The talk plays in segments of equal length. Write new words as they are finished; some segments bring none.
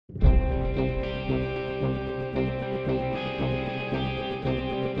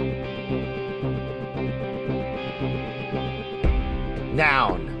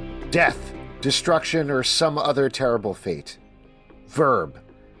Noun, death, destruction, or some other terrible fate. Verb,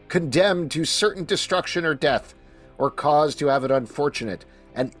 condemned to certain destruction or death, or caused to have an unfortunate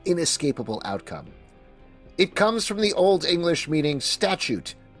and inescapable outcome. It comes from the Old English meaning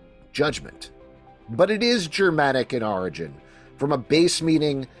statute, judgment. But it is Germanic in origin, from a base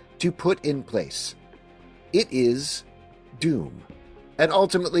meaning to put in place. It is doom. And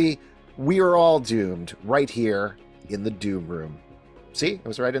ultimately, we are all doomed right here in the Doom Room. See? It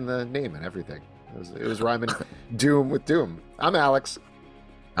was right in the name and everything. It was rhyming doom with doom. I'm Alex.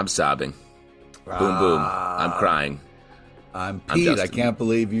 I'm sobbing. Boom, boom. I'm crying. I'm Pete. I can't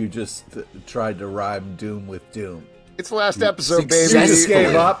believe you just tried to rhyme doom with doom. It's the last episode, baby. You just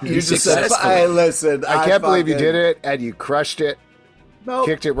gave up. You just said, hey, listen. I can't believe you did it, and you crushed it. Nope.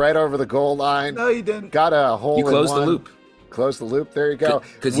 Kicked it right over the goal line. No, you didn't. Got a hole in one. You closed the loop. Closed the loop. There you go.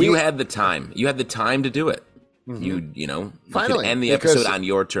 Because you had the time. You had the time to do it. Mm-hmm. You could end the episode on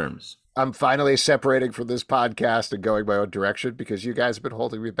your terms. I'm finally separating from this podcast and going my own direction because you guys have been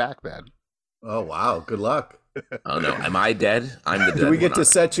holding me back, man. Oh, wow. Good luck. Oh, no. Am I dead? I'm the dead Do we get to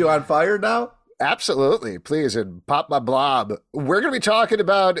set you on fire now? Absolutely. Please, and pop my blob. We're going to be talking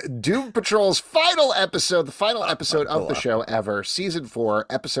about Doom Patrol's final episode, the final episode of the show ever, Season 4,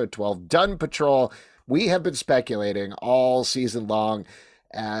 Episode 12, Dun Patrol. We have been speculating all season long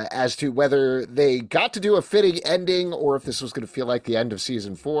as to whether they got to do a fitting ending or if this was going to feel like the end of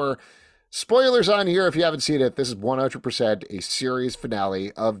Season 4. Spoilers on here if you haven't seen it. This is 100% a series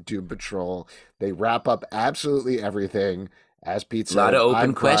finale of Doom Patrol. They wrap up absolutely everything. As Pete said, a lot of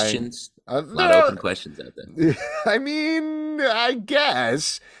open questions. A lot of open questions out there. I mean, I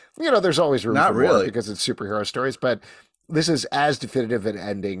guess. There's always room for more because it's superhero stories, but this is as definitive an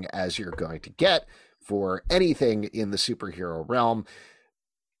ending as you're going to get for anything in the superhero realm.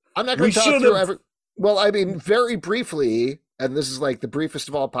 I'm not going to talk through every... Well, I mean, very briefly, and this is like the briefest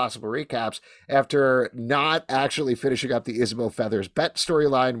of all possible recaps, after not actually finishing up the Isabel Feathers Bet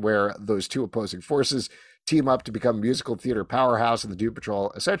storyline, where those two opposing forces team up to become a musical theater powerhouse, and the Doom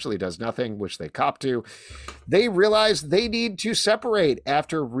Patrol essentially does nothing, which they cop to. They realize they need to separate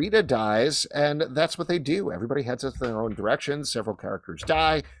after Rita dies, and that's what they do. Everybody heads in their own directions. Several characters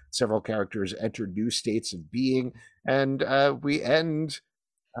die. Several characters enter new states of being, and we end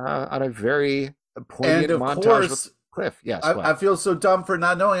on a very poignant montage with Cliff. Yes, I feel so dumb for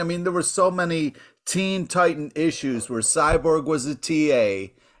not knowing. I mean, there were so many Teen Titan issues where Cyborg was a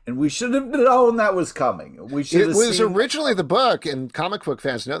TA, and we should have known that was coming. It was originally the book, and comic book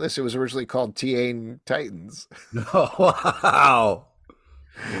fans know this. It was originally called Teen Titans. Wow!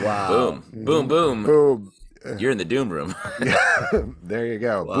 Boom! Boom! Boom! Boom! You're in the Doom Room. There you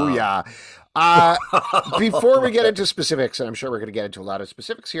go. Wow. Booyah! Before we get into specifics, and I'm sure we're going to get into a lot of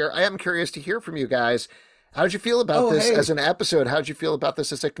specifics here, I am curious to hear from you guys. How did you feel about this as an episode? How did you feel about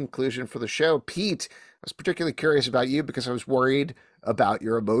this as a conclusion for the show? Pete, I was particularly curious about you because I was worried about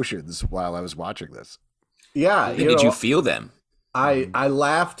your emotions while I was watching this. Yeah. Did you feel them? I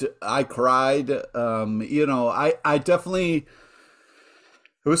laughed. I cried. I definitely...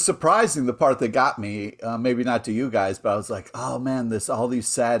 It was surprising, the part that got me, maybe not to you guys, but I was like, oh man, all these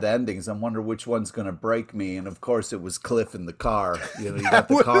sad endings. I wonder which one's going to break me. And of course it was Cliff in the car. You got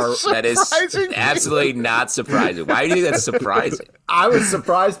the car. That is absolutely not surprising. Why do you think that's surprising? I was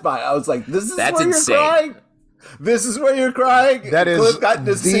surprised by it. I was like, that's where insane. You're crying? This is where you're crying? That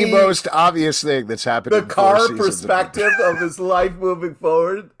is the most obvious thing that's happened. The car perspective of his life moving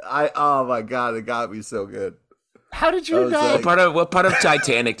forward. Oh my God, it got me so good. How did you die? What part of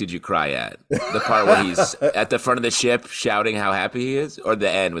Titanic did you cry at? The part where he's at the front of the ship shouting how happy he is, or the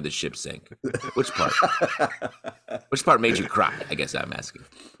end where the ship sink? Which part? Which part made you cry? I guess I'm asking.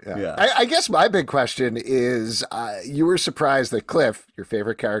 Yeah. I guess my big question is, you were surprised that Cliff, your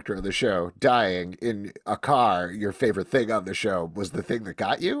favorite character of the show, dying in a car, your favorite thing on the show, was the thing that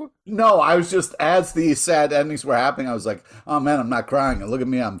got you? No, I was just, as these sad endings were happening, I was like, oh man, I'm not crying. Look at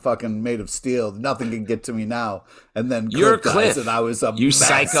me, I'm fucking made of steel. Nothing can get to me now. And then you're Cliff Cliff, and I was a you mess.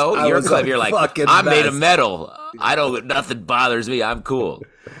 psycho. You're Cliff. You're like, I'm mess. made of metal. Nothing bothers me. I'm cool.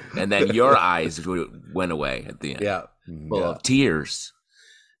 And then your eyes went away at the end. Yeah, full of tears.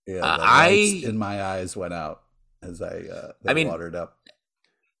 Yeah, in my eyes went out as I watered up.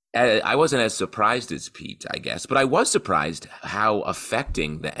 I wasn't as surprised as Pete, I guess, but I was surprised how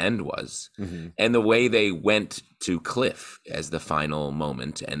affecting the end was, and the way they went to Cliff as the final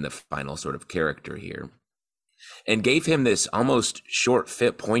moment and the final sort of character here, and gave him this almost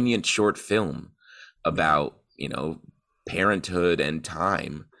poignant short film about, parenthood and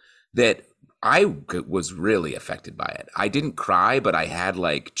time, that I was really affected by it. I didn't cry, but I had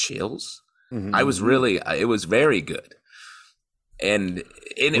like chills. I was really, it was very good. And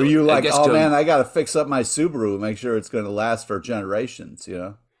were you like, oh man, I got to fix up my Subaru, make sure it's going to last for generations, you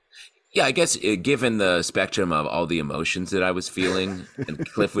know? Yeah, I guess given the spectrum of all the emotions that I was feeling and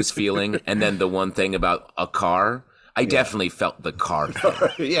Cliff was feeling, and then the one thing about a car, I definitely felt the car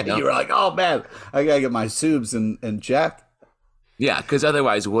thing. Yeah, you were like, oh man, I got to get my Subs in check. Yeah, because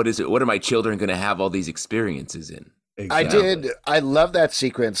otherwise, what are my children going to have all these experiences in? Exactly. I love that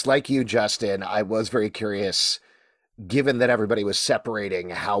sequence. Like you, Justin, I was very curious, given that everybody was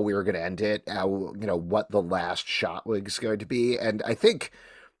separating, how we were going to end it, what the last shot was going to be. And I think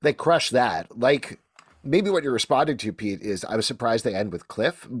they crushed that. Like, maybe what you're responding to, Pete, is I was surprised they end with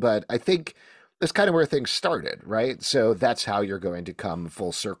Cliff, but I think that's kind of where things started, right? So that's how you're going to come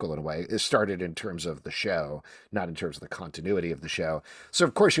full circle in a way. It started in terms of the show, not in terms of the continuity of the show. So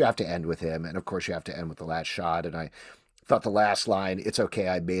of course you have to end with him, and of course you have to end with the last shot. And I thought the last line, "It's okay,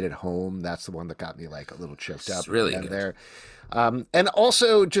 I made it home," that's the one that got me like a little choked up. It's really good. There. And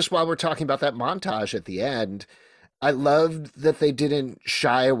also, just while we're talking about that montage at the end, I loved that they didn't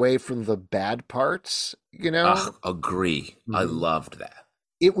shy away from the bad parts, Agree. Mm-hmm. I loved that.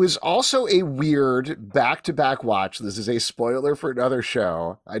 It was also a weird back-to-back watch. This is a spoiler for another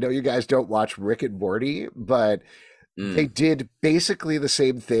show. I know you guys don't watch Rick and Morty, but they did basically the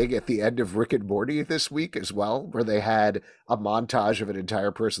same thing at the end of Rick and Morty this week as well, where they had a montage of an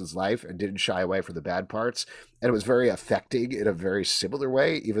entire person's life and didn't shy away from the bad parts. And it was very affecting in a very similar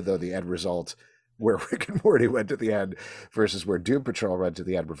way, even though the end result where Rick and Morty went to the end versus where Doom Patrol went to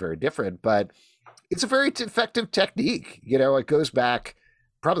the end were very different. But it's a very effective technique. It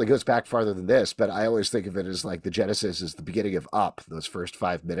probably goes back farther than this, but I always think of it as like the Genesis is the beginning of Up, those first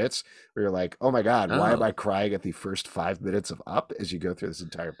 5 minutes where you're like, oh my God, why am I crying at the first 5 minutes of Up as you go through this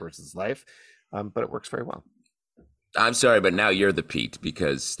entire person's life? But it works very well. I'm sorry, but now you're the Pete,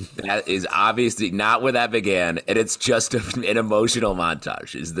 because that is obviously not where that began, and it's just an emotional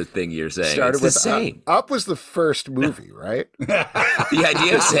montage is the thing you're saying. Started it's with the same. Up was the first movie, right? The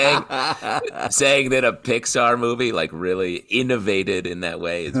idea of saying that a Pixar movie like really innovated in that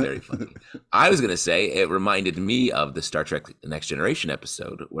way is very funny. I was going to say it reminded me of the Star Trek Next Generation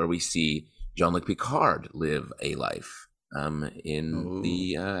episode where we see Jean-Luc Picard live a life. After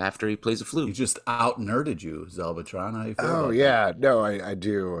he plays a flute. He just out nerded you, Zelvatron. How you feel about that? No, I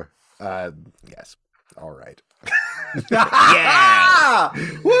do. Yes. All right. Yeah.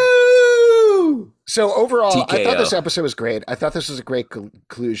 Woo! So overall, TKO. I thought this episode was great. I thought this was a great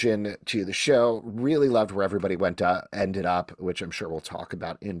conclusion to the show. Really loved where everybody ended up, which I'm sure we'll talk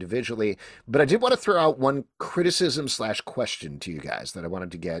about individually. But I did want to throw out one criticism/question to you guys that I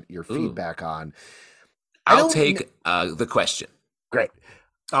wanted to get your feedback on. I'll take the question. Great.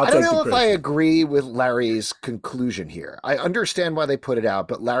 I don't know if I agree with Larry's conclusion here. I understand why they put it out,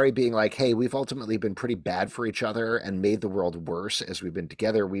 but Larry being like, hey, we've ultimately been pretty bad for each other and made the world worse as we've been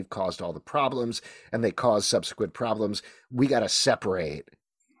together. We've caused all the problems and they caused subsequent problems. We got to separate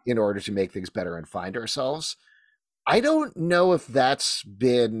in order to make things better and find ourselves. I don't know if that's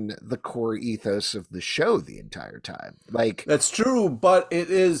been the core ethos of the show the entire time. Like, that's true, but it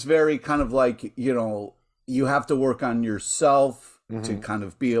is very kind of like, you have to work on yourself to kind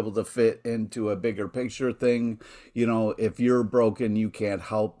of be able to fit into a bigger picture thing. If you're broken, you can't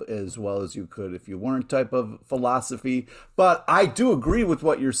help as well as you could if you weren't type of philosophy. But I do agree with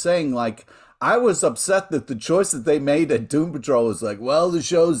what you're saying. Like, I was upset that the choice that they made at Doom Patrol was like, well, the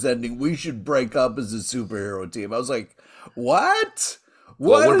show's ending, we should break up as a superhero team. I was like, what?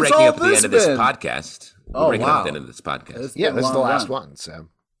 Well, we're breaking up at the end of this podcast. We're breaking up at the end of this podcast. This is the last one, so...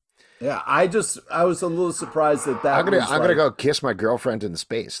 Yeah, I was a little surprised that I'm gonna go kiss my girlfriend in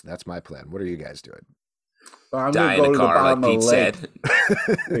space. That's my plan. What are you guys doing? I'm die in a car, like Pete said.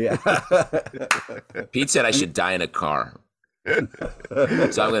 Yeah. Pete said I should die in a car, so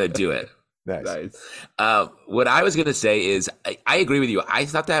I'm gonna do it. Nice. What I was gonna say is I agree with you. I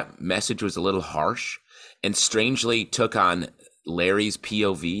thought that message was a little harsh, and strangely took on Larry's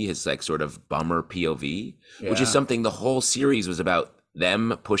POV, his like sort of bummer POV, which is something the whole series was about.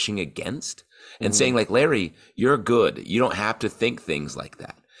 Them pushing against and saying like, Larry, you're good. You don't have to think things like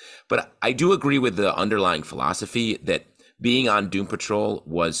that. But I do agree with the underlying philosophy that being on Doom Patrol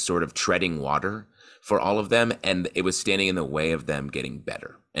was sort of treading water for all of them. And it was standing in the way of them getting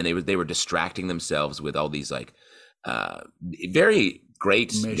better. And they were distracting themselves with all these like very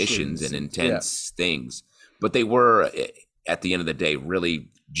great missions and intense things. But they were, at the end of the day,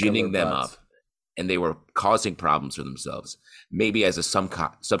 really ginning them up. And they were causing problems for themselves, maybe as a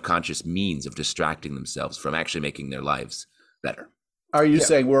subconscious means of distracting themselves from actually making their lives better. Are you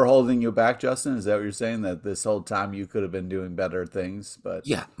saying we're holding you back, Justin? Is that what you're saying? That this whole time you could have been doing better things, but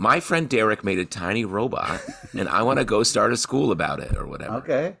yeah, my friend Derek made a tiny robot, and I want to go start a school about it or whatever.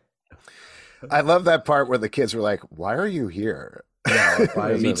 Okay. I love that part where the kids were like, "Why are you here?" Yeah, like,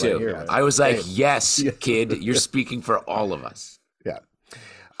 why are Me you too. here? I was like, "Yes, kid, you're speaking for all of us." Yeah.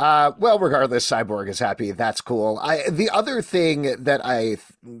 Well, regardless, Cyborg is happy. That's cool. The other thing that I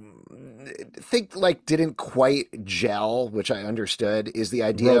think like didn't quite gel, which I understood, is the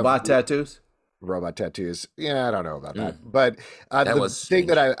idea Robot tattoos. Robot tattoos. Yeah, I don't know about that. But That the was thing strange.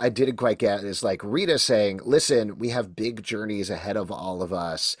 that I didn't quite get is like Rita saying, listen, we have big journeys ahead of all of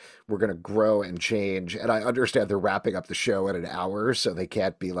us. We're going to grow and change. And I understand they're wrapping up the show in an hour, so they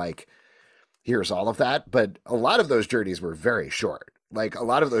can't be like, here's all of that. But a lot of those journeys were very short. Like a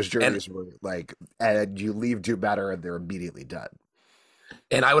lot of those journeys were like, and you leave Do Better and they're immediately done.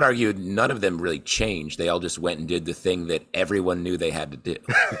 And I would argue none of them really changed. They all just went and did the thing that everyone knew they had to do.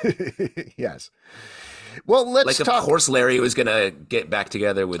 Yes. Well, let's Like, talk. of course, Larry was going to get back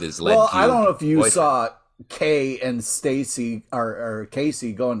together with his lead Well, cube I don't know if you boyfriend. saw Kay and Stacy or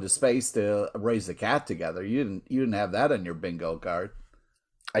Casey going to space to raise the cat together. You didn't have that on your bingo card.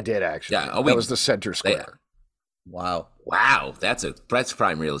 I did actually. Yeah, that was the center square. Wow. Wow, that's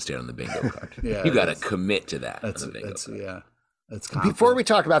prime real estate on the bingo card. Yeah, You got to it is. commit to that on That's the bingo card. yeah. That's Before we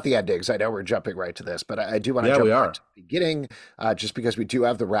talk about the endings, I know we're jumping right to this, but I do want to jump right to the beginning, just because we do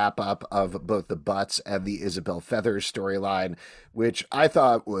have the wrap up of both the Butts and the Isabel Feathers storyline, which I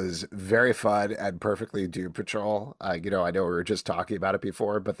thought was very fun and perfectly Doom Patrol. I know we were just talking about it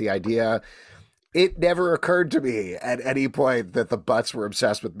before, but the idea, it never occurred to me at any point that the Butts were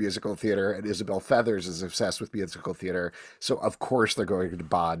obsessed with musical theater and Isabel Feathers is obsessed with musical theater. So of course they're going to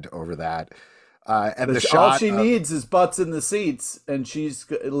bond over that. And the shot, all she needs is butts in the seats, and she's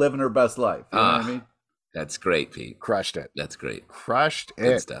living her best life. You know what I mean? That's great, Pete. Crushed it. That's great. Crushed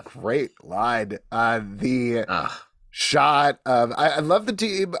Good it. stuff. Great line. The shot of I love the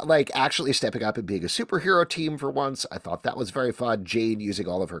team like actually stepping up and being a superhero team for once. I thought that was very fun. Jane using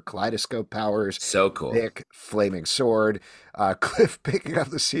all of her kaleidoscope powers. So cool. Nick flaming sword. Cliff picking up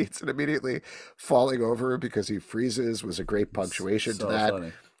the seats and immediately falling over because he freezes was a great punctuation to that.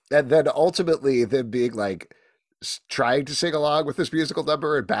 Funny. And then ultimately them being like trying to sing along with this musical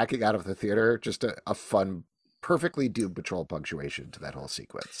number and backing out of the theater. Just a fun, perfectly Doom Patrol punctuation to that whole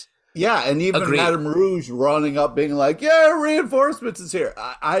sequence. Yeah, and even Agreed. Madame Rouge running up being like, yeah, reinforcements is here.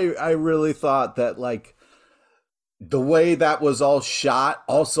 I really thought that like the way that was all shot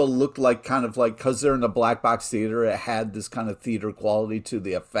also looked like kind of like, because they're in a black box theater, it had this kind of theater quality to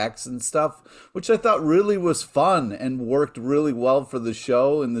the effects and stuff, which I thought really was fun and worked really well for the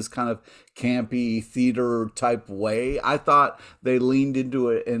show in this kind of campy theater type way. I thought they leaned into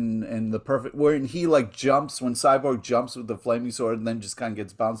it in the perfect, when he like jumps, when Cyborg jumps with the flaming sword and then just kind of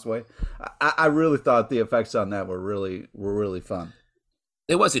gets bounced away. I really thought the effects on that were really fun.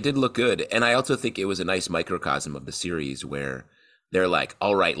 It did look good. And I also think it was a nice microcosm of the series where they're like,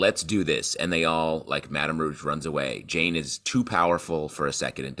 all right, let's do this. And they all, like, Madame Rouge runs away. Jane is too powerful for a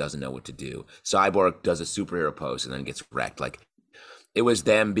second and doesn't know what to do. Cyborg does a superhero pose and then gets wrecked. Like, it was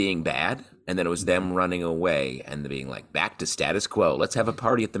them being bad, and then it was them running away and being like, back to status quo. Let's have a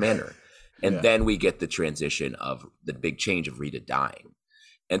party at the manor. And then we get the transition of the big change of Rita dying.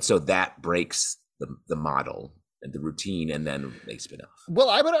 And so that breaks the model and the routine, and then they spin off. Well,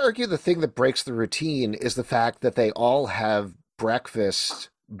 I would argue the thing that breaks the routine is the fact that they all have breakfast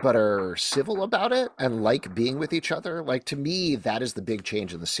but are civil about it and like being with each other. Like, to me, that is the big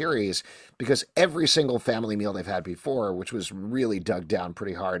change in the series, because every single family meal they've had before, which was really dug down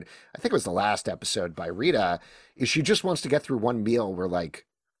pretty hard, I think it was the last episode by Rita, is she just wants to get through one meal where, like,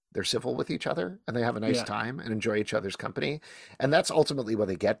 they're civil with each other and they have a nice time and enjoy each other's company. And that's ultimately what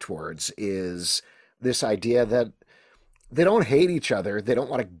they get towards, is this idea that they don't hate each other. They don't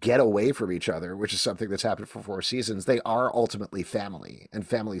want to get away from each other, which is something that's happened for 4 seasons. They are ultimately family, and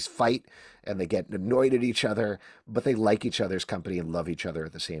families fight and they get annoyed at each other, but they like each other's company and love each other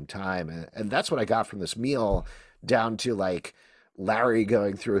at the same time. And that's what I got from this meal, down to like Larry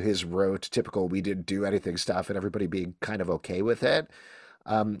going through his rote, typical we didn't do anything stuff, and everybody being kind of okay with it.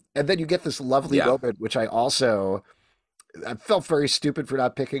 And then you get this lovely moment, which I felt very stupid for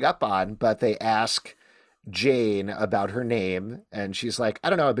not picking up on, but they ask Jane about her name, and she's like, I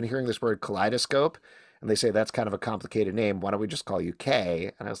don't know, I've been hearing this word kaleidoscope, and they say that's kind of a complicated name. Why don't we just call you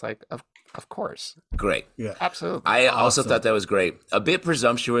Kay? And I was like, of course. Great. Yeah, absolutely. I also thought that was great. A bit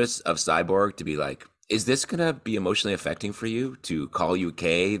presumptuous of Cyborg to be like, is this going to be emotionally affecting for you to call you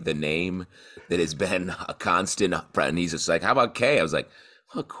Kay, the name that has been a constant? And he's just like, how about Kay? I was like,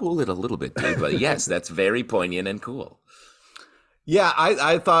 well, cool it a little bit, dude. But yes, that's very poignant and cool. Yeah,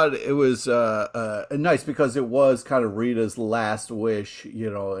 I thought it was nice because it was kind of Rita's last wish,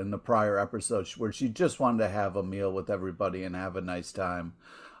 in the prior episode where she just wanted to have a meal with everybody and have a nice time.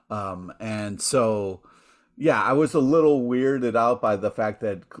 And so, yeah, I was a little weirded out by the fact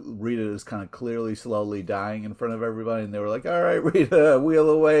that Rita is kind of clearly slowly dying in front of everybody. And they were like, all right, Rita, wheel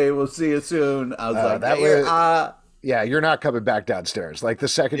away. We'll see you soon. I was like, that was... Yeah, you're not coming back downstairs. Like the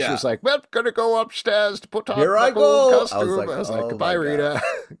second she was like, well, gonna go upstairs to put on my costume. I was like, goodbye, Rita.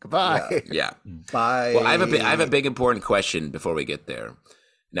 Goodbye. Yeah. Bye. Well, I have a big important question before we get there.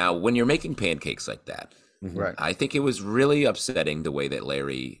 Now, when you're making pancakes like that, right. I think it was really upsetting the way that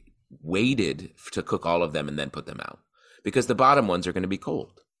Larry waited to cook all of them and then put them out. Because the bottom ones are going to be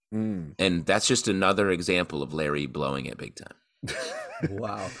cold. And that's just another example of Larry blowing it big time.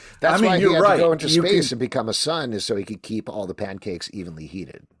 Wow. That's why he had to go into space and become a sun, is so he could keep all the pancakes evenly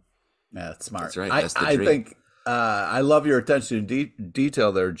heated. Yeah, that's smart. That's right. That's the I dream. think I love your attention to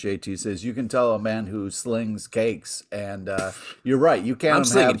detail there, JT. Says you can tell a man who slings cakes, and you're right. You can't I'm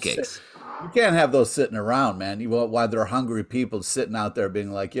slinging cakes. You can't have those sitting around, man. While they're hungry people sitting out there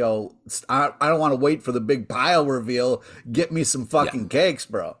being like, yo, I don't want to wait for the big pile reveal. Get me some fucking cakes,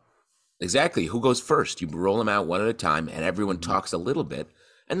 bro. Exactly. Who goes first? You roll them out one at a time, and everyone talks a little bit,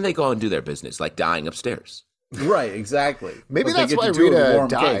 and they go and do their business, like dying upstairs. Right, exactly. Maybe that's why Rita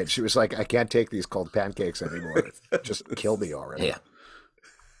died. Cakes. She was like, I can't take these cold pancakes anymore. Just kill me already. Yeah.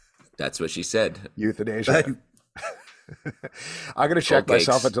 That's what she said. Euthanasia. I'm going to check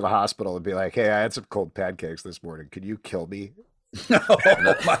myself into the hospital and be like, hey, I had some cold pancakes this morning. Can you kill me? Oh,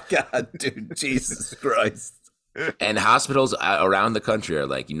 my God, dude. Jesus Christ. And hospitals around the country are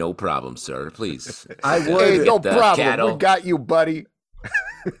like, no problem, sir. Please. I would. Hey, no problem. Cattle. We got you, buddy.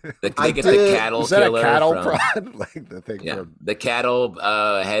 They get the cattle Is that killer. A cattle from, prod? Like the thing from the cattle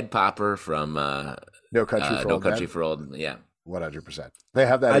head popper from No Country for Old Men. Yeah. 100%. They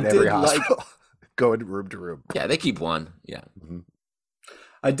have that in every hospital. Going room to room. Yeah, they keep one. Yeah. Mm-hmm.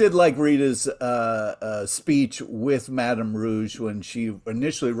 I did like Rita's speech with Madame Rouge when she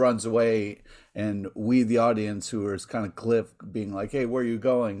initially runs away, and we, the audience, who is kind of Cliff, being like, hey, where are you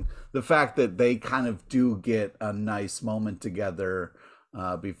going? The fact that they kind of do get a nice moment together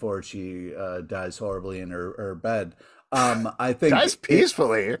before she dies horribly in her bed. I think dies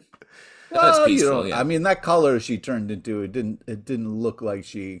peacefully. That's peaceful. Yeah. I mean, that color she turned into, it didn't look like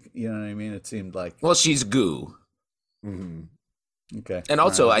she, you know what I mean? It seemed like, well, she's goo. Mm-hmm. Okay. And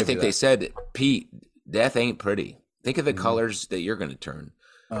also, I think they said, Pete, death ain't pretty. Think of the colors that you're going to turn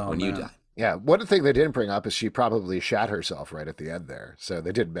when you die. Yeah. One thing they didn't bring up is she probably shot herself right at the end there. So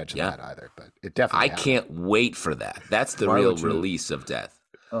they didn't mention that either, but it definitely happened. Can't wait for that. That's the real release of death.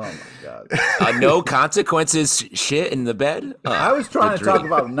 Oh my God. No consequences shit in the bed. I was trying to talk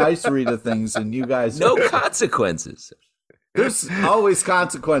about nice Rita things, and you guys. No consequences. There's always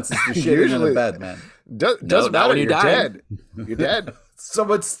consequences to shitting in a bed, man. Doesn't matter when you're dead. You're dead.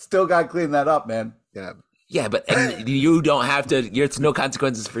 Someone's still got to clean that up, man. Yeah. Yeah, but you don't have to. It's no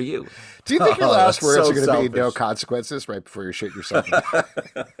consequences for you. Do you think your last words are going to be no consequences right before you shit yourself?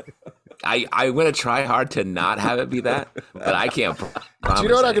 I'm going to try hard to not have it be that, but I can't promise. Do you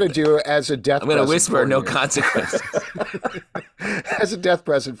know what I'm going to do as a death present? I'm going to whisper no consequences. As a death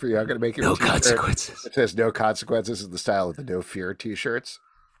present for you, I'm going to make you no consequences. It says no consequences in the style of the No Fear t-shirts.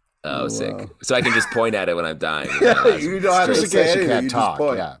 Oh, sick. So I can just point at it when I'm dying. Yeah, you don't have to say anything. You can't talk.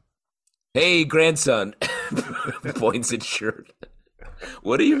 Yeah. Hey, grandson. Points at shirt.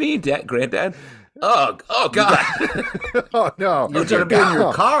 What do you mean, Granddad? Oh God. Oh, no. You're going to be in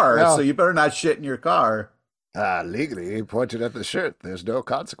your car, so you better not shit in your car. Legally, he pointed at the shirt. There's no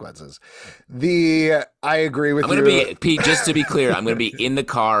consequences. I agree with you. I'm going to be, Pete, just to be clear, I'm going to be in the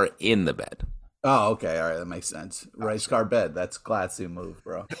car, in the bed. Oh, okay. All right. That makes sense. Race car bed. That's a classy move,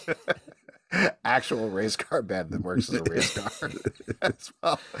 bro. Actual race car bed that works as a race car as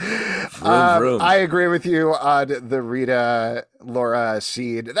well. Vroom. I agree with you on the Rita Laura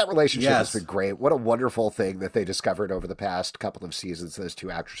scene. That relationship has been great. What a wonderful thing that they discovered over the past couple of seasons. Those two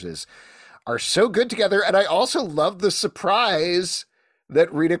actresses are so good together. And I also love the surprise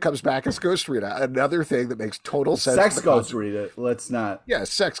that Rita comes back as Ghost Rita. Another thing that makes total sense. Sex Ghost Rita. Let's not. Yeah,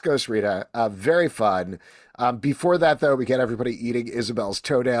 Sex Ghost Rita. Very fun. Before that, though, we get everybody eating Isabel's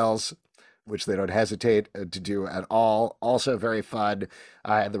toenails, which they don't hesitate to do at all. Also very fun.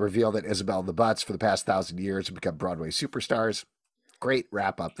 And the reveal that Isabel and the Butts for the past 1,000 years have become Broadway superstars. Great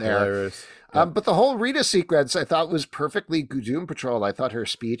wrap up there. But the whole Rita sequence I thought was perfectly Doom Patrol. I thought her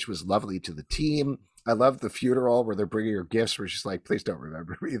speech was lovely to the team. I love the funeral where they're bringing her gifts where she's like, please don't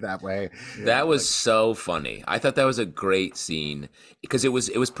remember me that way. That was so funny. I thought that was a great scene because it was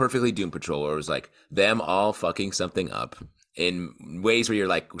perfectly Doom Patrol where it was like them all fucking something up in ways where you're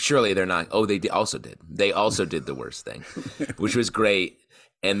like, surely they're not. Oh, also did. They also did the worst thing, which was great.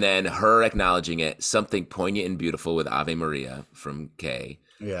 And then her acknowledging it, something poignant and beautiful with Ave Maria from Kay.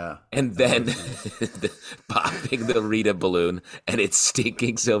 Yeah. And then popping the Rita balloon and it's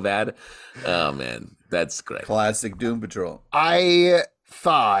stinking so bad. Oh, man, that's great. Classic Doom Patrol. I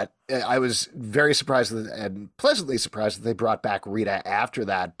thought, I was very surprised and pleasantly surprised that they brought back Rita after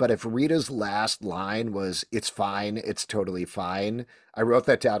that. But if Rita's last line was, it's fine, it's totally fine, I wrote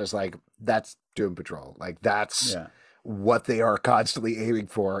that down as like, that's Doom Patrol. Like, that's what they are constantly aiming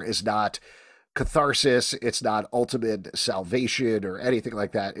for, is not catharsis, it's not ultimate salvation or anything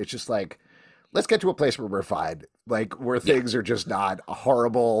like that. It's just like, let's get to a place where we're fine, like where things are just not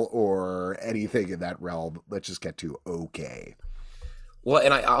horrible or anything in that realm. Let's just get to okay. Well,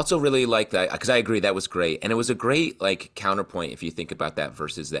 and I also really like that, because I agree that was great. And it was a great like counterpoint if you think about that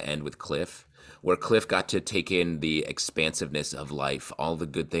versus the end with Cliff, where Cliff got to take in the expansiveness of life, all the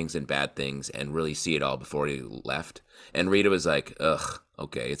good things and bad things, and really see it all before he left. And Rita was like, ugh,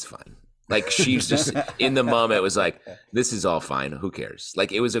 okay, it's fine. Like, she's just in the moment, it was like, this is all fine. Who cares?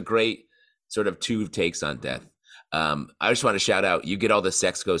 Like, it was a great sort of two takes on death. I just want to shout out, you get all the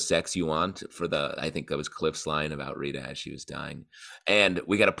sex goes sex you want for I think that was Cliff's line about Rita as she was dying. And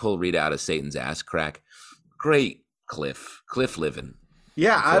we got to pull Rita out of Satan's ass crack. Great Cliff living.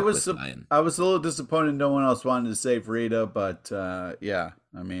 Yeah, I was a little disappointed no one else wanted to save Rita, but yeah,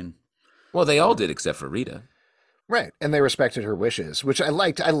 I mean. Well, they all did except for Rita. Right. And they respected her wishes, which I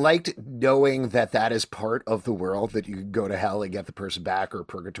liked. I liked knowing that that is part of the world, that you can go to hell and get the person back, or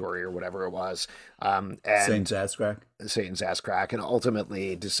purgatory or whatever it was. And Satan's ass crack. Satan's ass crack. And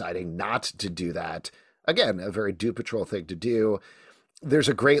ultimately deciding not to do that. Again, a very Doom Patrol thing to do. There's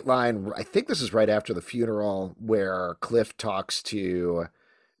a great line, I think this is right after the funeral, where Cliff talks to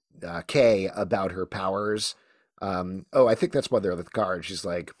Kay about her powers. I think that's when they're in the car, and she's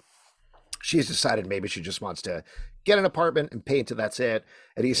like, she's decided maybe she just wants to get an apartment and paint, and that's it.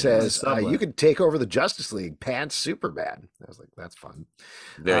 And he says, you can take over the Justice League, pants Superman. I was like, that's fun.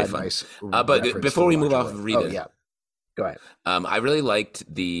 Very fun. Nice. But before we move off of Rita, go ahead. I really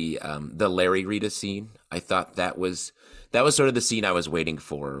liked the Larry Rita scene. I thought that was sort of the scene I was waiting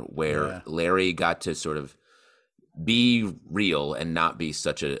for, where Larry got to sort of be real and not be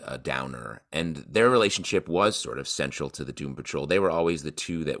such a downer. And their relationship was sort of central to the Doom Patrol. They were always the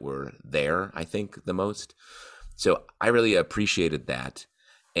two that were there, I think, the most. So I really appreciated that.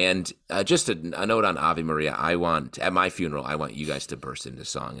 And just a note on Ave Maria, at my funeral, I want you guys to burst into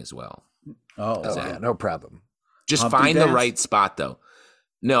song as well. Oh yeah, no problem. Just find the right spot, though.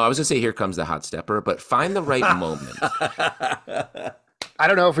 No, I was going to say, here comes the hot stepper, but find the right moment. I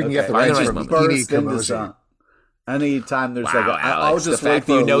don't know if we can get the right moment. Burst into song. Anytime there's I'll just the fact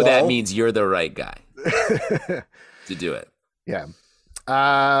that you know that means you're the right guy to do it. Yeah.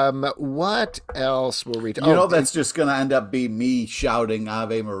 What else were we? That's just going to end up being me shouting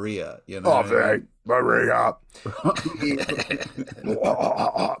Ave Maria. Ave Maria.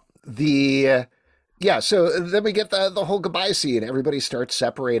 So then we get the whole goodbye scene. Everybody starts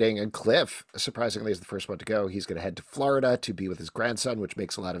separating, and Cliff, surprisingly, is the first one to go. He's going to head to Florida to be with his grandson, which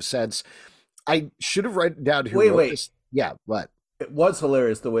makes a lot of sense. I should have written down who wrote this. Yeah, what? It was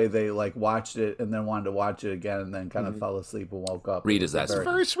hilarious the way they like watched it and then wanted to watch it again and then kind of fell asleep and woke up. Rita's that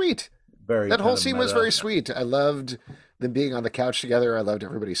very sweet. That whole scene was very sweet. I loved them being on the couch together. I loved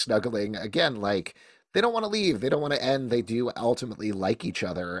everybody snuggling. Again, like, they don't want to leave. They don't want to end. They do ultimately like each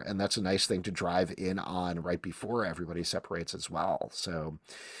other, and that's a nice thing to drive in on right before everybody separates as well. So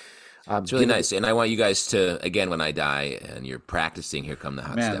it's really nice. And I want you guys to, again, when I die and you're practicing Here Come the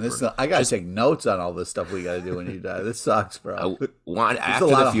Hot Stepper. I got to take notes on all this stuff we got to do when you die. This sucks, bro. After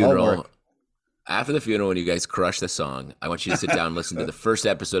the funeral, when you guys crush the song, I want you to sit down and listen to the first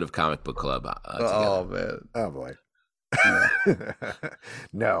episode of Comic Book Club together. Oh, man. Oh, boy.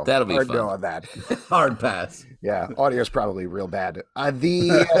 No, that'll be hard fun. No on that. Hard pass. Yeah, audio's probably real bad.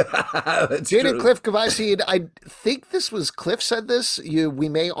 Jade and Cliff goodbye scene. I think this was Cliff said this. We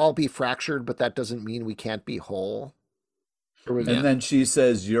may all be fractured, but that doesn't mean we can't be whole. And then she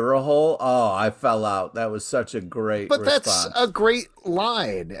says, "You're a whole." Oh, I fell out. That was such a great. But response. That's a great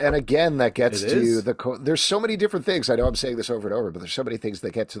line, and again, that gets to the. There's so many different things. I know I'm saying this over and over, but there's so many things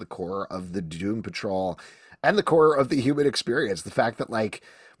that get to the core of the Doom Patrol. And the core of the human experience, the fact that, like,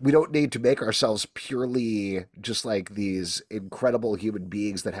 we don't need to make ourselves purely just like these incredible human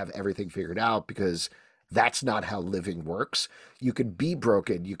beings that have everything figured out, because that's not how living works. You can be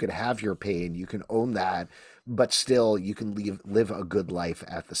broken, you can have your pain, you can own that, but still you can live a good life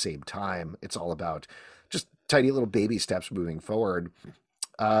at the same time. It's all about just tiny little baby steps moving forward.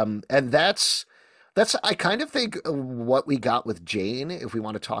 And that's I kind of think what we got with Jane, if we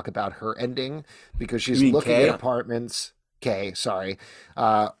want to talk about her ending, because she's You mean looking Kay? at apartments. Kay, sorry.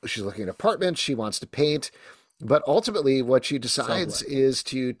 She's looking at apartments. She wants to paint. But ultimately, what she decides is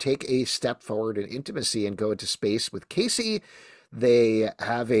to take a step forward in intimacy and go into space with Casey. They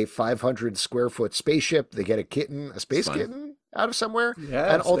have a 500 square foot spaceship. They get a kitten, a space kitten out of somewhere,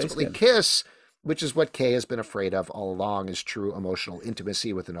 and ultimately kiss, which is what Kay has been afraid of all along, is true emotional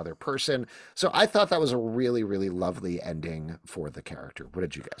intimacy with another person. So I thought that was a really, really lovely ending for the character. What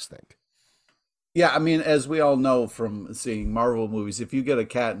did you guys think? Yeah, I mean, as we all know from seeing Marvel movies, if you get a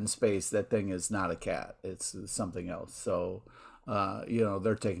cat in space, that thing is not a cat. It's something else. So,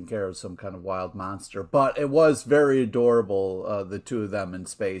 they're taking care of some kind of wild monster. But it was very adorable, the two of them in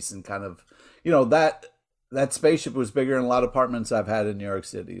space, and kind of, that spaceship was bigger than a lot of apartments I've had in New York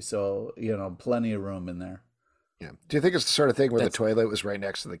City. So, plenty of room in there. Yeah. Do you think it's the sort of thing where the toilet was right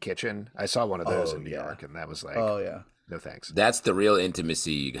next to the kitchen? I saw one of those in New York, and that was like, oh, yeah. No thanks. That's the real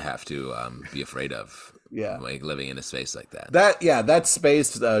intimacy you have to be afraid of. Yeah, like living in a space like that. That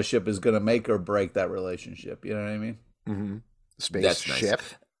space ship is going to make or break that relationship. You know what I mean? Mm-hmm. Spaceship.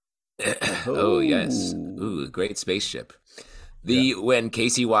 Nice. Oh yes, ooh, great spaceship. When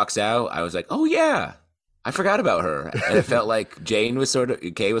Casey walks out, I was like, oh yeah, I forgot about her, and it felt like Kay was sort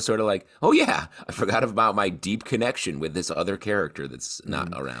of like, oh yeah, I forgot about my deep connection with this other character that's not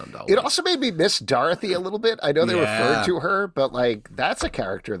around always. It also made me miss Dorothy a little bit. I know they referred to her, but like that's a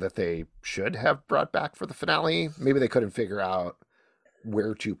character that they should have brought back for the finale. Maybe they couldn't figure out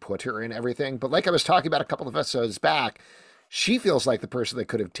where to put her in everything. But like I was talking about a couple of episodes back, she feels like the person that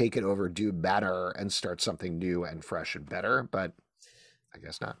could have taken over Doom Banner and start something new and fresh and better, but I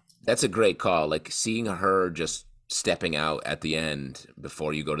guess not. That's a great call. Like seeing her just stepping out at the end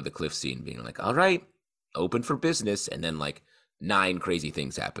before you go to the cliff scene, being like, all right, open for business. And then like 9 crazy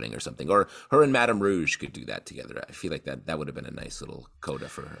things happening or something. Or her and Madame Rouge could do that together. I feel like that would have been a nice little coda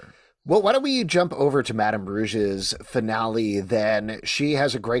for her. Well, why don't we jump over to Madame Rouge's finale then? She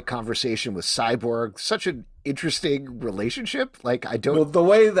has a great conversation with Cyborg. Such an interesting relationship. Like, Well, the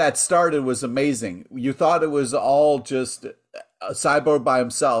way that started was amazing. You thought it was all just a Cyborg by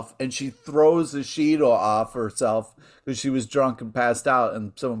himself, and she throws the sheet off herself because she was drunk and passed out,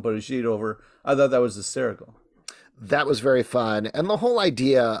 and someone put a sheet over. I thought that was hysterical. That was very fun. And the whole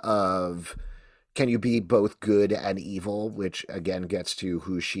idea of can you be both good and evil, which again gets to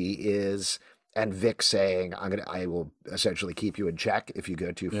who she is, and Vic saying, I will essentially keep you in check if you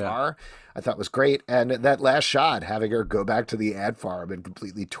go too far, I thought was great. And that last shot, having her go back to the ad farm and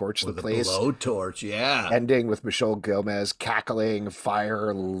completely torch the place. Blowtorch, ending with Michelle Gomez cackling,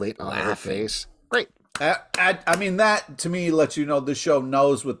 fire lit on her face. Great. I mean, that to me lets you know the show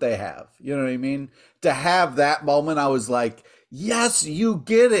knows what they have. You know what I mean? To have that moment, I was like, yes, you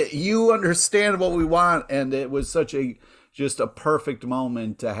get it. You understand what we want. And it was just a perfect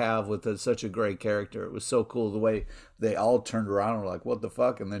moment to have with such a great character. It was so cool the way they all turned around and were like, what the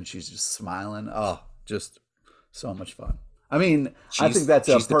fuck? And then she's just smiling. Oh, just so much fun. I mean, I think that's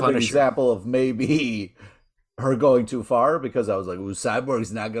a perfect example of maybe her going too far, because I was like, ooh,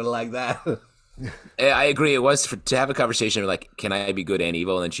 Cyborg's not going to like that. I agree. It was to have a conversation like, can I be good and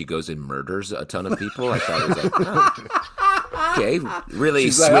evil? And then she goes and murders a ton of people. I thought it was like, oh, okay, really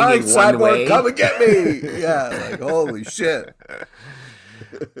She's swinging like, all right, one Cyborg, way. come and get me. Yeah, like, holy shit.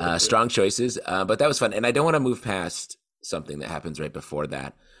 Strong choices, but that was fun. And I don't want to move past something that happens right before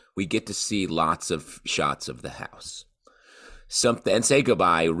that. We get to see lots of shots of the house. And say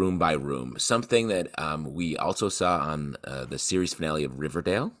goodbye room by room. Something that we also saw on the series finale of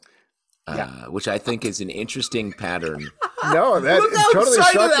Riverdale. Which I think is an interesting pattern. No, that Look how totally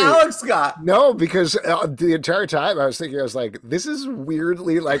excited struck me. Alex got. No, because the entire time I was like, this is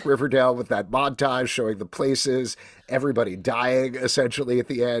weirdly like Riverdale with that montage showing the places, everybody dying essentially at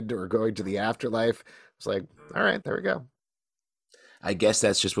the end or going to the afterlife. It's like, all right, there we go. I guess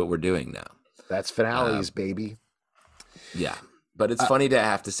that's just what we're doing now. That's finales, baby. Yeah, but it's funny to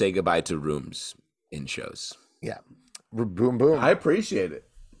have to say goodbye to rooms in shows. Yeah. Boom, boom. I appreciate it.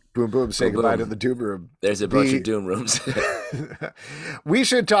 Boom, boom, say goodbye to the Doom Room. There's a bunch of Doom Rooms. We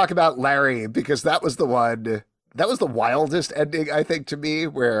should talk about Larry, because that was the wildest ending, I think, to me,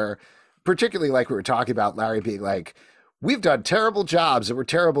 where particularly like we were talking about Larry being like, we've done terrible jobs and we're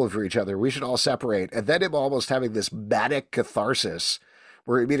terrible for each other. We should all separate. And then him almost having this manic catharsis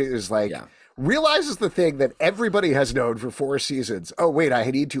where he immediately is like, realizes the thing that everybody has known for 4 seasons. Oh, wait, I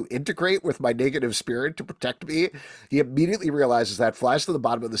need to integrate with my negative spirit to protect me. He immediately realizes that, flies to the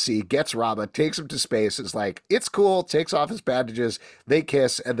bottom of the sea, gets Rama, takes him to space, is like, it's cool, takes off his bandages, they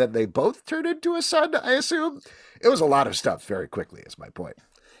kiss, and then they both turn into a sun, I assume. It was a lot of stuff very quickly, is my point.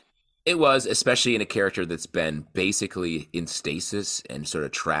 It was, especially in a character that's been basically in stasis and sort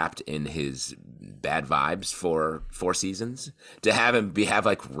of trapped in his bad vibes for 4 seasons. To have him have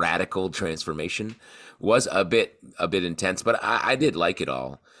like radical transformation was a bit intense, but I did like it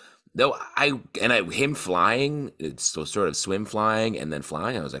all. Though him flying, it's so sort of swim flying and then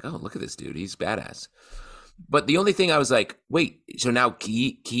flying. I was like, oh, look at this dude, he's badass. But the only thing I was like, wait, so now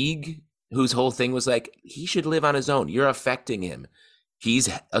Keeg, whose whole thing was like, he should live on his own. You're affecting him. He's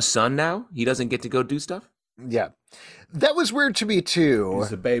a son now? He doesn't get to go do stuff? Yeah. That was weird to me, too.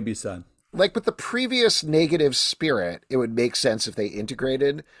 He's a baby son. Like with the previous negative spirit, it would make sense if they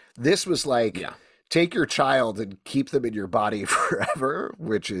integrated. This was like, take your child and keep them in your body forever,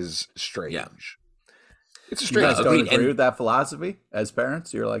 which is strange. Yeah. It's a strange. You guys don't agree with that philosophy as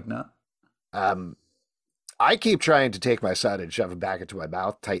parents? You're like, no? I keep trying to take my son and shove him back into my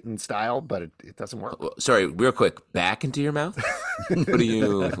mouth, Titan style, but it doesn't work. Sorry, real quick, back into your mouth? What are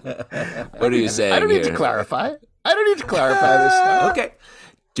you saying? I don't need to clarify. I don't need to clarify this stuff. Okay.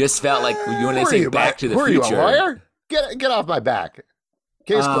 Just felt like you want to say back to the future. Who are you, a lawyer? Get off my back.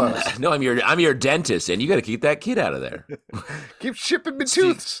 Case closed. No, I'm your dentist, and you got to keep that kid out of there. Keep shipping me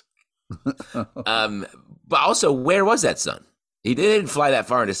tooths. But also, where was that son? He didn't fly that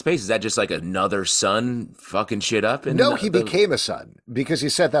far into space. Is that just like another son fucking shit up? No, he became a son because he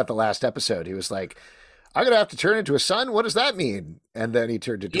said that the last episode. He was like, I'm going to have to turn into a son? What does that mean? And then he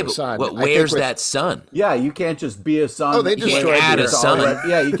turned into a son. But where's that son? Yeah, you can't just be a son. Oh, they destroyed add a son.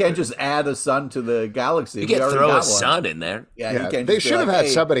 Yeah, you can't just add a son to the galaxy. You can't throw a son in there. Yeah, you can't they should have had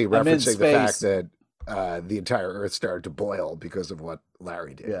somebody referencing the fact that the entire Earth started to boil because of what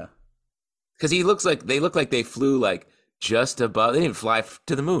Larry did. Yeah. Because they look like they flew like just above. They didn't fly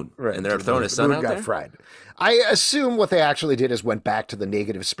to the moon, right? And they're throwing a sun out there. Fried. I assume what they actually did is went back to the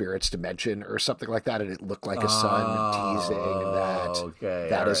negative spirits dimension or something like that, and it looked like a sun teasing that.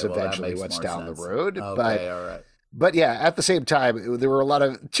 That is eventually what's down the road. But yeah, at the same time, there were a lot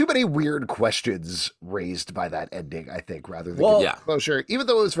of too many weird questions raised by that ending. I think rather than closure, even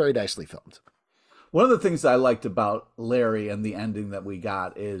though it was very nicely filmed. One of the things I liked about Larry and the ending that we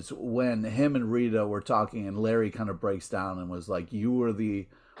got is when him and Rita were talking and Larry kind of breaks down and was like, you were the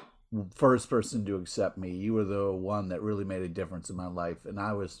first person to accept me. You were the one that really made a difference in my life. And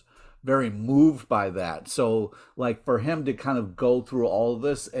I was very moved by that. So like for him to kind of go through all of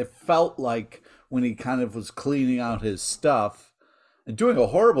this, it felt like when he kind of was cleaning out his stuff and doing a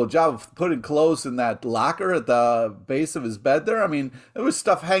horrible job of putting clothes in that locker at the base of his bed there. I mean, there was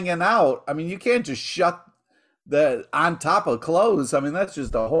stuff hanging out. I mean, you can't just shut that on top of clothes. I mean, that's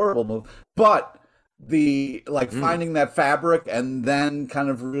just a horrible move. But the finding that fabric and then kind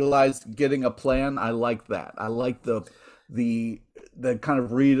of getting a plan, I like that. I like the kind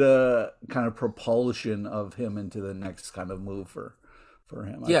of Rita kind of propulsion of him into the next kind of move for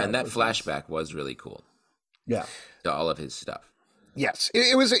him. Yeah, and that flashback was really cool. Yeah. To all of his stuff. Yes,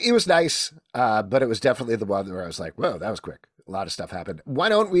 it was nice, but it was definitely the one where I was like, whoa, that was quick. A lot of stuff happened. Why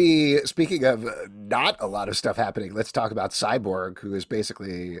don't we, speaking of not a lot of stuff happening, let's talk about Cyborg, who is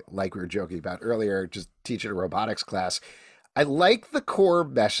basically, like we were joking about earlier, just teaching a robotics class. I like the core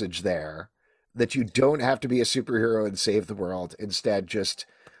message there that you don't have to be a superhero and save the world. Instead, just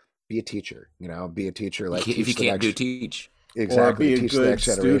be a teacher, be a teacher. Like if you can't teach. Exactly, or be teach a good the next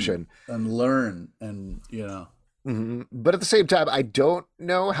generation. And learn and, Mm-hmm. But at the same time, I don't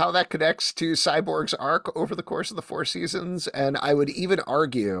know how that connects to Cyborg's arc over the course of the 4 seasons. And I would even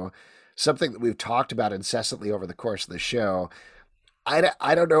argue something that we've talked about incessantly over the course of the show. I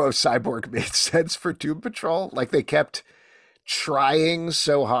don't know if Cyborg made sense for Doom Patrol. Like they kept trying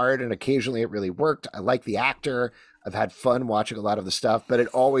so hard and occasionally it really worked. I like the actor. I've had fun watching a lot of the stuff, but it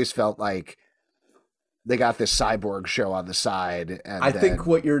always felt like they got this Cyborg show on the side. And I think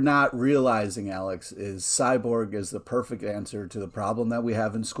what you're not realizing, Alex, is Cyborg is the perfect answer to the problem that we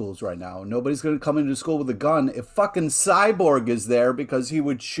have in schools right now. Nobody's going to come into school with a gun if fucking Cyborg is there because he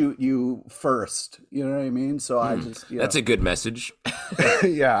would shoot you first. You know what I mean? So I just... That's a good message.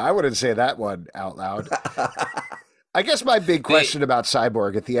 Yeah, I wouldn't say that one out loud. I guess my big question about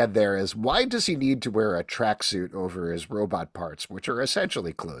Cyborg at the end there is, why does he need to wear a tracksuit over his robot parts, which are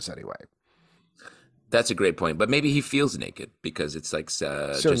essentially clothes anyway? That's a great point, but maybe he feels naked because it's like just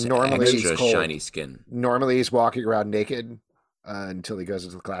extra shiny skin. Normally he's walking around naked until he goes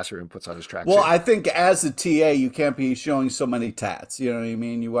into the classroom and puts on his tracksuit. Well, I think as a TA, you can't be showing so many tats. You know what I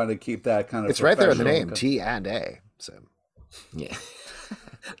mean? You want to keep that kind of... It's right there in the name, T and A. So yeah,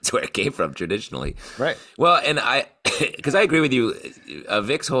 that's where it came from traditionally. Right. Well, and because I agree with you,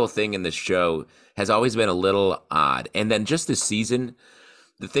 Vic's whole thing in this show has always been a little odd, and then just this season.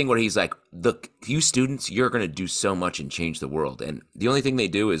 the thing where he's like, look, you students, you're going to do so much and change the world. And the only thing they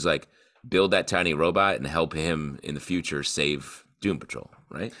do is like build that tiny robot and help him in the future save Doom Patrol,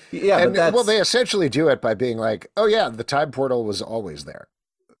 right? Yeah, and, well, they essentially do it by being like, oh yeah, the time portal was always there.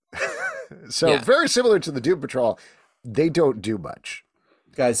 So very similar to the Doom Patrol, they don't do much.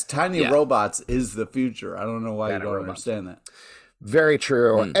 Guys, tiny robots is the future. I don't know why you don't understand that. Very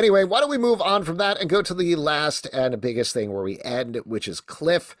true. Anyway, why don't we move on from that and go to the last and biggest thing where we end, which is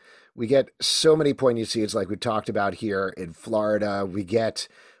Cliff. We get so many poignant scenes like we talked about here in Florida. We get,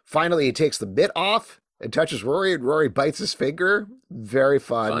 finally, he takes the mitt off and touches Rory, and Rory bites his finger. Very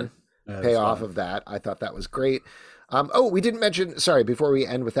fun. Payoff of that. I thought that was great. We didn't mention, sorry, before we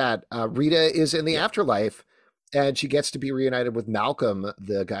end with that, Rita is in the afterlife, and she gets to be reunited with Malcolm,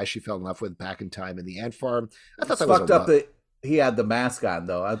 the guy she fell in love with back in time in the ant farm. I thought that was fucked up that he had the mask on,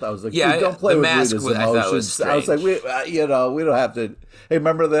 though. I was like, don't play with mask. Rita's emotions. I was like, we don't have to. Hey,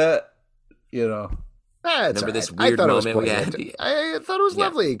 remember that? Remember this weird moment we had? I thought it was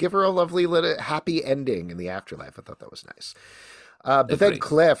lovely. Give her a lovely, happy ending in the afterlife. I thought that was nice. But then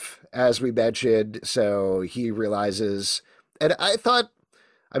Cliff, as we mentioned, so he realizes, and I thought,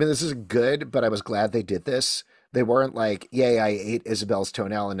 I mean, this is good, but I was glad they did this. They weren't like, yay, I ate Isabel's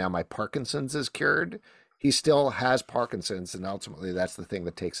toenail and now my Parkinson's is cured. He still has Parkinson's, and ultimately that's the thing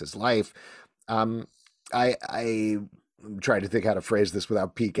that takes his life. I'm trying to think how to phrase this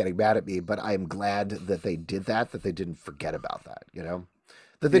without Pete getting mad at me, but I'm glad that they did that they didn't forget about that,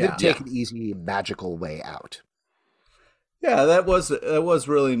 that they didn't take an easy, magical way out. Yeah, that was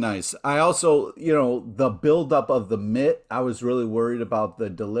really nice. I also, the buildup of the mitt, I was really worried about the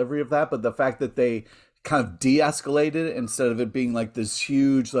delivery of that, but the fact that they kind of de-escalated it instead of it being like this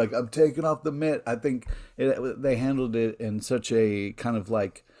huge, like, I'm taking off the mitt. I think they handled it in such a kind of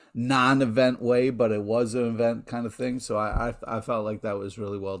like non-event way, but it was an event kind of thing. So I felt like that was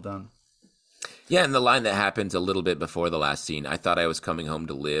really well done. Yeah, and the line that happens a little bit before the last scene, I thought I was coming home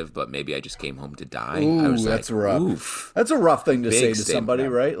to live, but maybe I just came home to die. Ooh, I was that's like, rough. Oof. That's a rough thing to Big say to statement. somebody,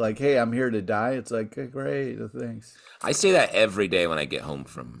 right? Like, hey, I'm here to die. It's like, okay, great, thanks. I say that every day when I get home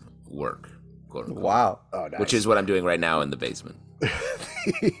from work. Quote unquote. Wow. Oh, nice. Which is what I'm doing right now in the basement.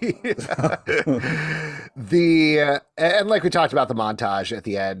 And like we talked about, the montage at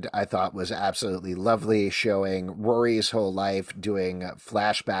the end, I thought was absolutely lovely, showing Rory's whole life, doing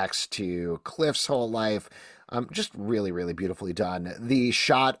flashbacks to Cliff's whole life. Just really, really beautifully done. The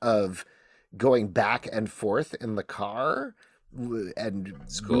shot of going back and forth in the car and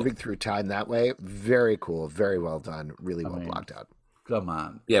moving through time that way, very cool, very well done, really well blocked out. Come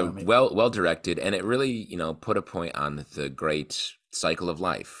on. Yeah, well directed, and it really, put a point on the great cycle of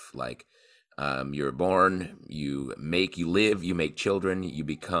life. Like, you're born, you live, you make children, you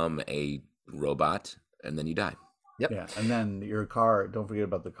become a robot, and then you die. Yep. Yeah, and then your car. Don't forget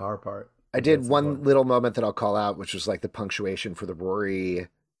about the car part. I did one little moment that I'll call out, which was like the punctuation for the Rory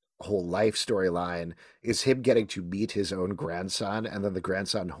whole life storyline, is him getting to meet his own grandson, and then the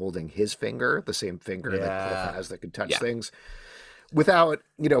grandson holding his finger, the same finger that Cliff has that can touch things. Without,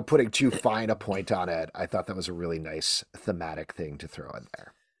 putting too fine a point on it, I thought that was a really nice thematic thing to throw in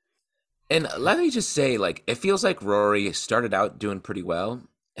there. And let me just say, like, it feels like Rory started out doing pretty well,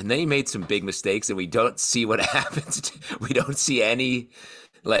 and then he made some big mistakes, and we don't see what happens. We don't see any,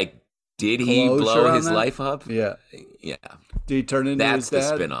 like, did he blow his life up? Yeah. Yeah. Did he turn into his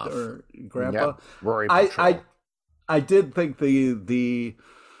dad the spinoff. or grandpa? Yep. Rory I did think the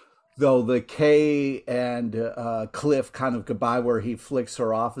Kay and Cliff kind of goodbye where he flicks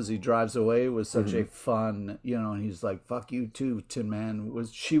her off as he drives away was such a fun, and he's like, fuck you too, Tin Man.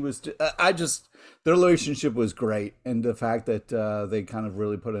 Their relationship was great. And the fact that they kind of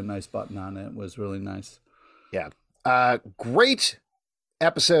really put a nice button on it was really nice. Yeah. Great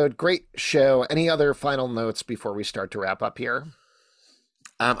episode, great show. Any other final notes before we start to wrap up here?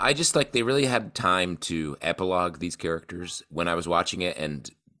 I just they really had time to epilogue these characters when I was watching it, and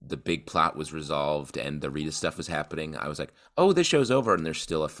the big plot was resolved and the Rita stuff was happening. I was like, oh, this show's over, and there's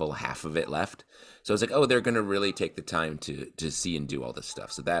still a full half of it left. So I was like, oh, they're going to really take the time to see and do all this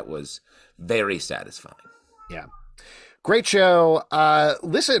stuff. So that was very satisfying. Yeah. Great show.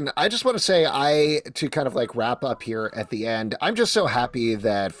 Listen, I just want to say to kind of wrap up here at the end, I'm just so happy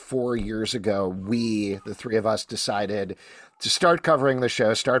that 4 years ago, the three of us, decided to start covering the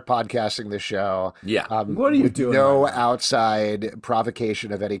show, start podcasting the show. Yeah. What are you doing? No outside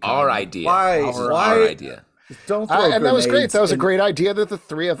provocation of any kind. Our idea. Why? Our idea. Don't throw and that was great. That was a great idea that the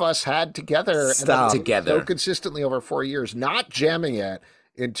three of us had together. Together. So consistently over 4 years, not jamming it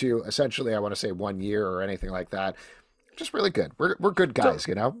into essentially, I want to say 1 year or anything like that. Just really good. We're good guys,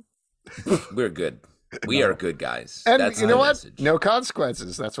 We're good. We are good guys. And that's you know what? Message. No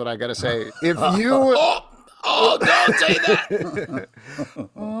consequences. That's what I got to say. If you... don't say that.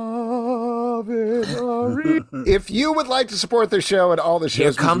 If you would like to support the show and all the shows...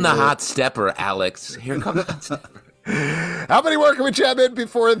 Here come the hot stepper, Alex. Here come the hot stepper. How many more can we jam in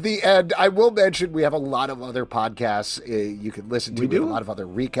before the end? I will mention we have a lot of other podcasts you can listen to. We have a lot of other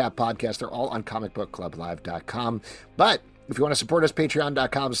recap podcasts. They're all on comicbookclublive.com. But if you want to support us,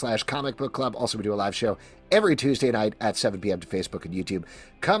 patreon.com/comicbookclub. Also, we do a live show every Tuesday night at 7 p.m. to Facebook and YouTube.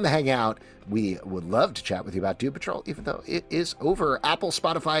 Come hang out. We would love to chat with you about Doom Patrol, even though it is over. Apple,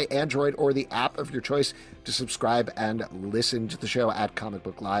 Spotify, Android, or the app of your choice to subscribe and listen to the show at Comic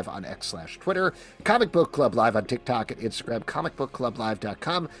Book Live on X/Twitter, Comic Book Club Live on TikTok and Instagram,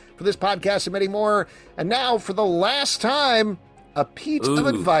 comicbookclublive.com for this podcast and many more. And now, for the last time, a piece of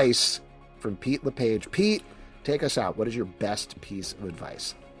advice from Pete LePage. Pete, take us out. What is your best piece of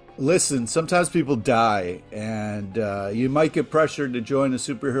advice? Listen, sometimes people die, and you might get pressured to join a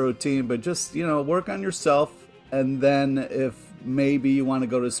superhero team, but just, work on yourself, and then if maybe you want to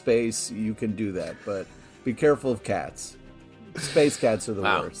go to space, you can do that. But be careful of cats. Space cats are the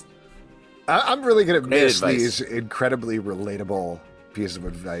worst. I'm really going to miss these incredibly relatable pieces of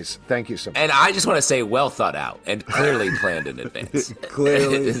advice. Thank you so much. And I just want to say, well thought out and clearly planned in advance.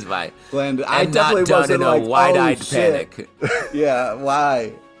 Clearly is my planned. I definitely not done wasn't in a wide-eyed panic. Yeah,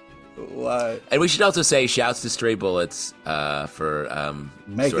 why? And we should also say shouts to Stray Bullets for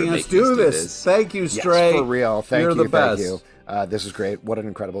making us do this. Thank you, Stray. Yes, for real. You're the best. Thank you. This is great. What an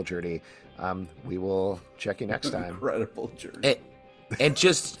incredible journey. We will check you next time. Incredible journey. And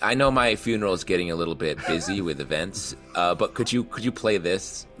just, I know my funeral is getting a little bit busy with events, but could you play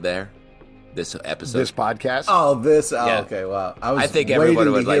this episode, this podcast? Oh, this. Oh, yeah. Okay, wow. I think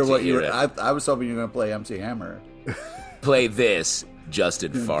everybody would like to hear it. I was hoping you were going to play MC Hammer. Play this.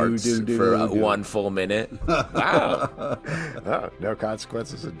 Justin farts for 1 full minute. Wow. Oh, no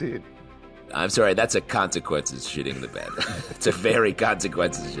consequences indeed. I'm sorry, that's a consequences shitting the bed. It's a very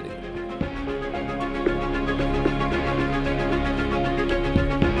consequences shitting.